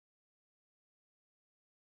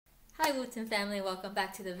Hi Wooten family, welcome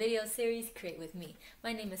back to the video series Create With Me.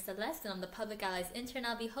 My name is Celeste and I'm the Public Allies intern.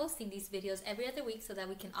 I'll be hosting these videos every other week so that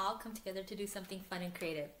we can all come together to do something fun and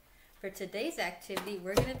creative. For today's activity,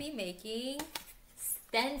 we're going to be making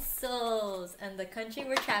stencils, and the country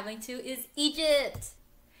we're traveling to is Egypt.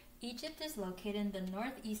 Egypt is located in the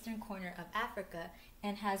northeastern corner of Africa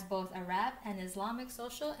and has both Arab and Islamic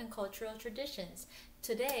social and cultural traditions.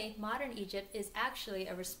 Today, modern Egypt is actually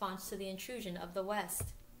a response to the intrusion of the West.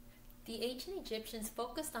 The ancient Egyptians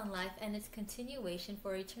focused on life and its continuation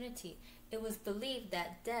for eternity. It was believed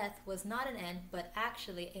that death was not an end, but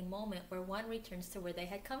actually a moment where one returns to where they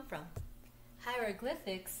had come from.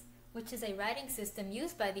 Hieroglyphics, which is a writing system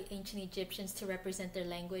used by the ancient Egyptians to represent their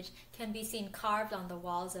language, can be seen carved on the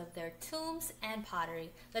walls of their tombs and pottery.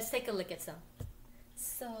 Let's take a look at some.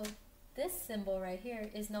 So this symbol right here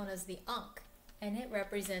is known as the Ankh, and it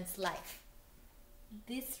represents life.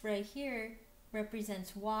 This right here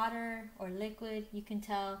represents water or liquid. You can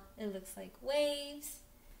tell it looks like waves.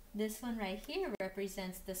 This one right here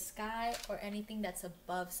represents the sky or anything that's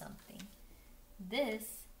above something. This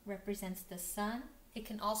represents the sun. It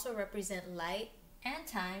can also represent light and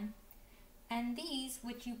time. And these,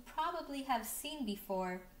 which you probably have seen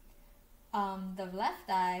before, the left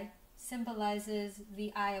eye symbolizes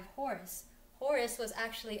the eye of Horus. Horus was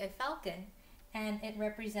actually a falcon, and it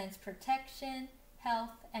represents protection,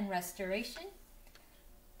 health, and restoration.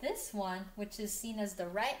 This one, which is seen as the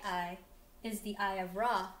right eye, is the eye of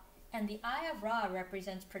Ra, and the eye of Ra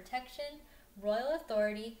represents protection, royal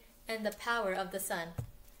authority, and the power of the sun.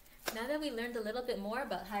 Now that we learned a little bit more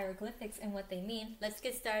about hieroglyphics and what they mean, let's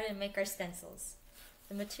get started and make our stencils.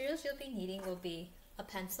 The materials you'll be needing will be a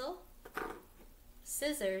pencil,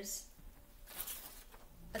 scissors,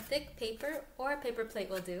 a thick paper or a paper plate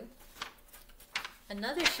will do,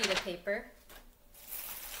 another sheet of paper,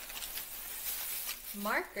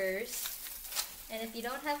 markers, and if you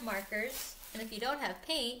don't have markers and if you don't have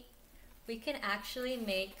paint, we can actually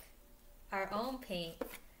make our own paint.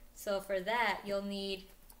 So for that you'll need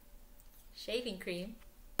shaving cream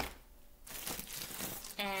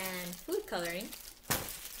and food coloring,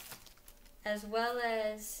 as well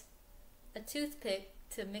as a toothpick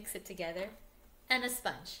to mix it together, and a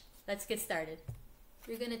sponge. Let's get started.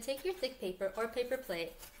 You're going to take your thick paper or paper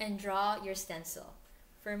plate and draw your stencil.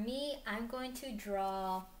 For me, I'm going to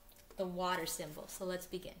draw the water symbol, so let's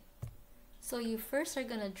begin. So you first are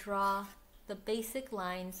going to draw the basic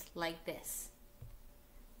lines like this.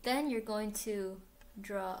 Then you're going to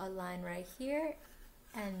draw a line right here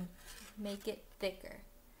and make it thicker,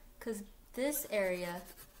 because this area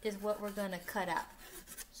is what we're going to cut out.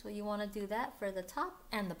 So you want to do that for the top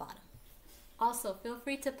and the bottom. Also, feel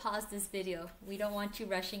free to pause this video. We don't want you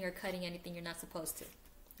rushing or cutting anything you're not supposed to,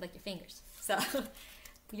 like your fingers. So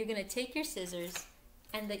you're going to take your scissors,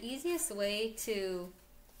 and the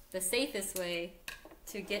safest way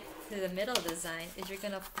to get to the middle design is you're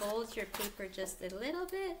going to fold your paper just a little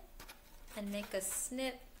bit and make a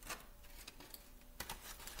snip.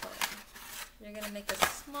 You're going to make a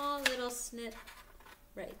small little snip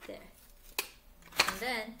right there. And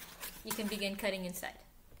then you can begin cutting inside.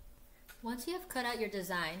 Once you have cut out your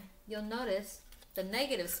design, you'll notice the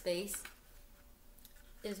negative space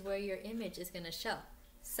is where your image is going to show.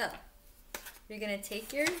 So you're going to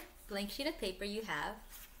take your blank sheet of paper you have,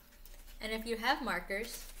 and if you have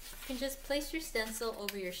markers, you can just place your stencil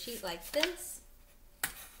over your sheet like this.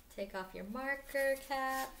 Take off your marker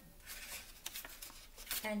cap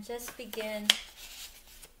and just begin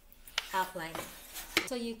outlining.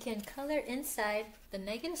 So you can color inside the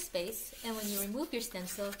negative space, and when you remove your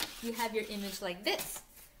stencil, you have your image like this.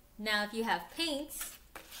 Now if you have paints,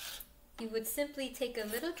 you would simply take a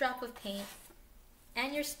little drop of paint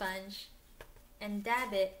and your sponge and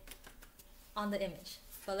dab it on the image.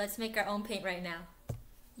 But let's make our own paint right now.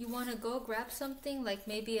 You want to go grab something like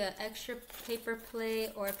maybe an extra paper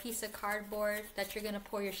plate or a piece of cardboard that you're going to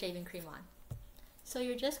pour your shaving cream on. So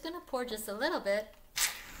you're just going to pour just a little bit,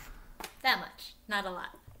 that much, not a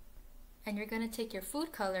lot. And you're going to take your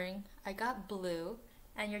food coloring, I got blue,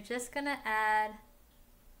 and you're just going to add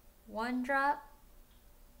 1 drop,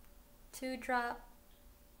 2 drop,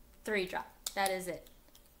 3 drop. That is it.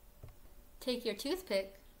 Take your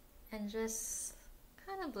toothpick and just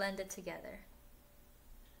kind of blend it together.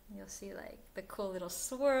 You'll see like the cool little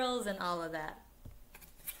swirls and all of that.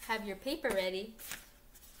 Have your paper ready.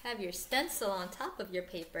 Have your stencil on top of your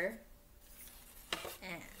paper.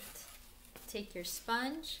 And take your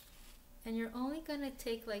sponge, and you're only going to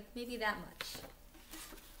take like maybe that much.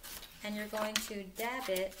 And you're going to dab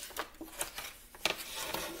it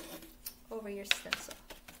over your stencil.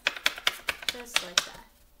 Just like that.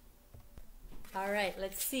 All right,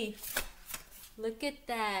 let's see. Look at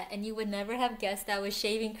that. And you would never have guessed that was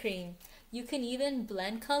shaving cream. You can even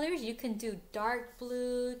blend colors. You can do dark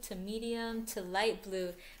blue to medium to light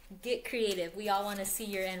blue. Get creative. We all want to see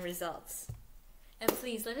your end results. And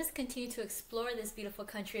please let us continue to explore this beautiful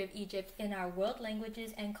country of Egypt in our World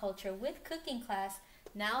Languages and Culture with Cooking class,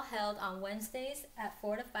 now held on Wednesdays at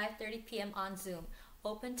 4 to 5:30 p.m. on Zoom,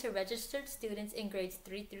 open to registered students in grades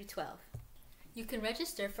 3 through 12. You can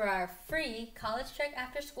register for our free College Trek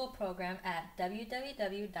After School program at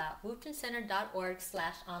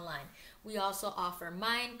www.wooftoncenter.org/online. We also offer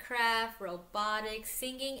Minecraft, robotics,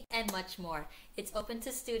 singing, and much more. It's open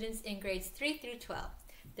to students in grades 3 through 12.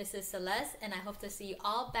 This is Celeste, and I hope to see you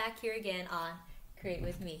all back here again on Create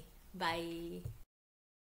With Me. Bye.